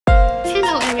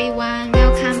everyone,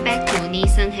 welcome back to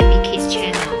Nissan Happy Kids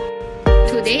channel.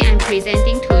 Today I'm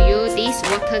presenting to you this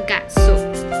water gourd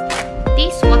soup.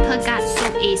 This water gourd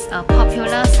soup is a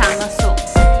popular summer soup.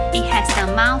 It has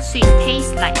the mild sweet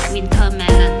taste like winter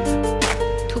melon.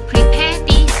 To prepare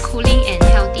this cooling and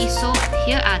healthy soup,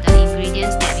 here are the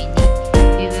ingredients that we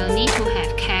need. We will need to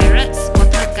have carrots,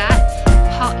 water gourd,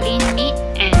 pork lean meat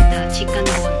and the chicken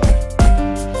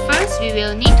bone. First, we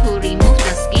will need to remove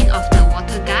the skin of the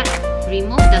water gourd,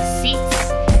 remove the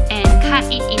seeds, and cut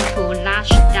it into large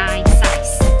die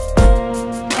size.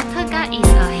 Water gourd is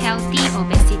a healthy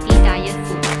obesity diet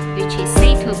food, which is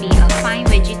said to be a fine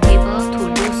vegetable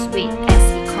to lose weight as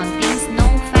it contains no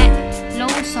fat,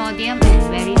 low sodium, and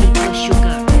very little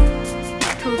sugar.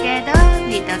 Together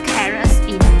with the carrots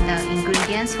in the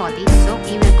ingredients for this soup,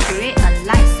 it will create a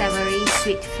light savory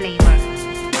sweet flavor.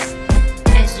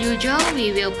 As usual,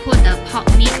 we will put the pork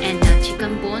meat and the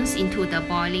chicken bones into the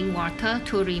boiling water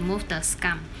to remove the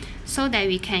scum, so that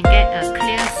we can get a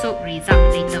clear soup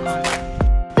result later on.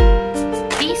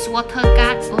 This water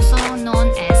gourd, also known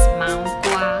as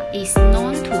guar, is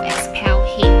known to expel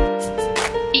heat.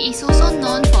 It is also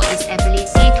known for its ability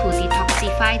to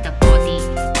detoxify the body.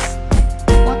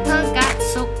 Water gourd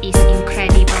soup is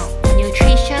incredible,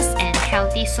 nutritious and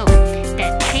healthy soup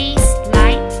that tastes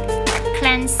light,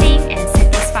 cleansing and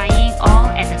satisfying all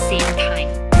at the same time.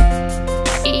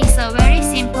 It is a very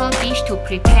simple dish to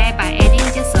prepare by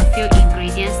adding just a few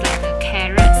ingredients like the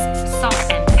carrots, salt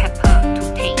and pepper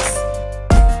to taste.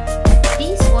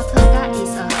 This water gourd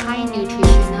is a high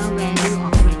nutritional value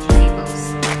of vegetables.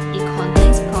 It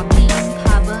contains protein,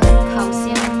 carbon,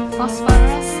 calcium,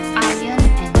 phosphorus, iron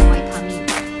and vitamin.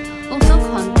 Also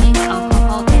contains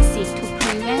alcohol acid to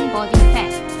prevent body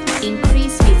fat,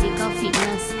 increase physical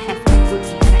fitness, have a good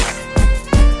effect.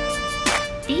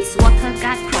 This water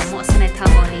gourd promotes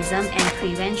metabolism and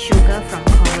prevents sugar from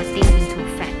converting into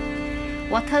fat.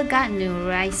 Water gourd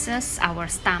nourishes our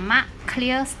stomach,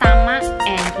 clears stomach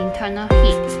and internal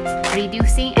heat,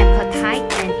 reducing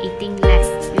appetite and eating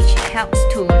less, which helps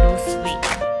to lose weight.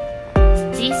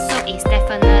 This soup is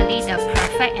definitely the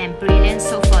perfect and brilliant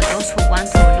soup for those who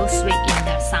want to lose weight in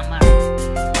the summer.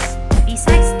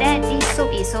 Besides that, this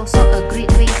soup is also a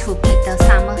great way to beat the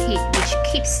summer heat, which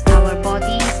keeps our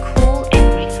body cool and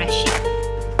refreshing.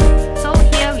 So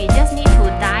here we just need to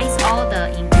dice all the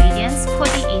ingredients, put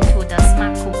it into the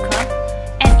smart cooker,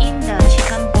 add in the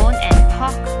chicken bone and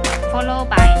pork, followed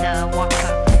by the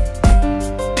water.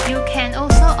 You can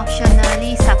also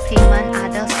optionally supplement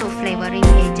other soup flavoring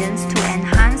agents to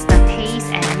enhance the taste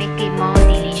and make it more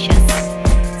delicious.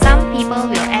 Some people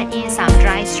will add in some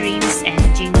dry shrimps and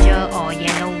ginger or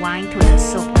yellow wine to the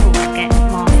soup to get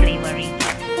more flavoring.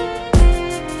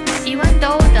 Even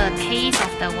though the taste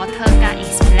of the water gourd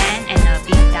is bland and a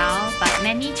bit dull, but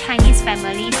many Chinese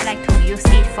families like to use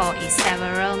it for its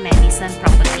several medicine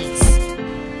properties.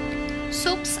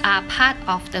 Soups are part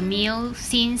of the meal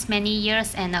since many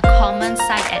years and a common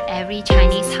sight at every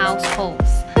Chinese household,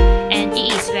 and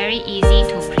it is very easy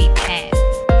to prepare.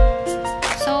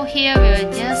 So here we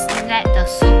will just let the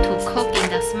soup to cook in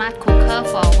the smart cooker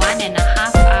for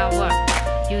 1.5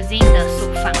 hours using the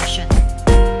soup function.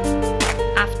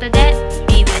 After that,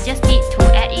 we will just need to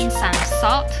add in some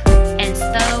salt and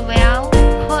stir well,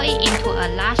 pour it into a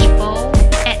large bowl,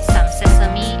 add some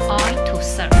sesame oil to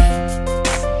serve.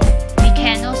 We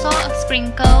can also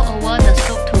sprinkle over the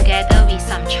soup together with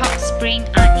some chopped spring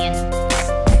onion.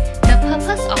 The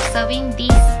purpose of serving these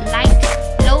light,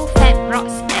 low-fat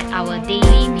broths at our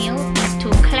daily meal is to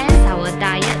cleanse our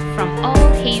diet from all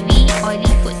heavy,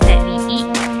 oily foods that we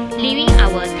eat, leaving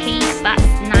our taste buds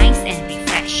nice and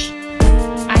refreshed.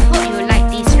 I hope you like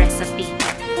this recipe.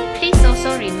 Please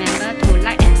also remember to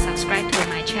like and subscribe to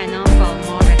my channel for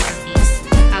more recipes.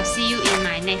 I'll see you in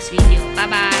my next video. Bye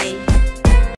bye!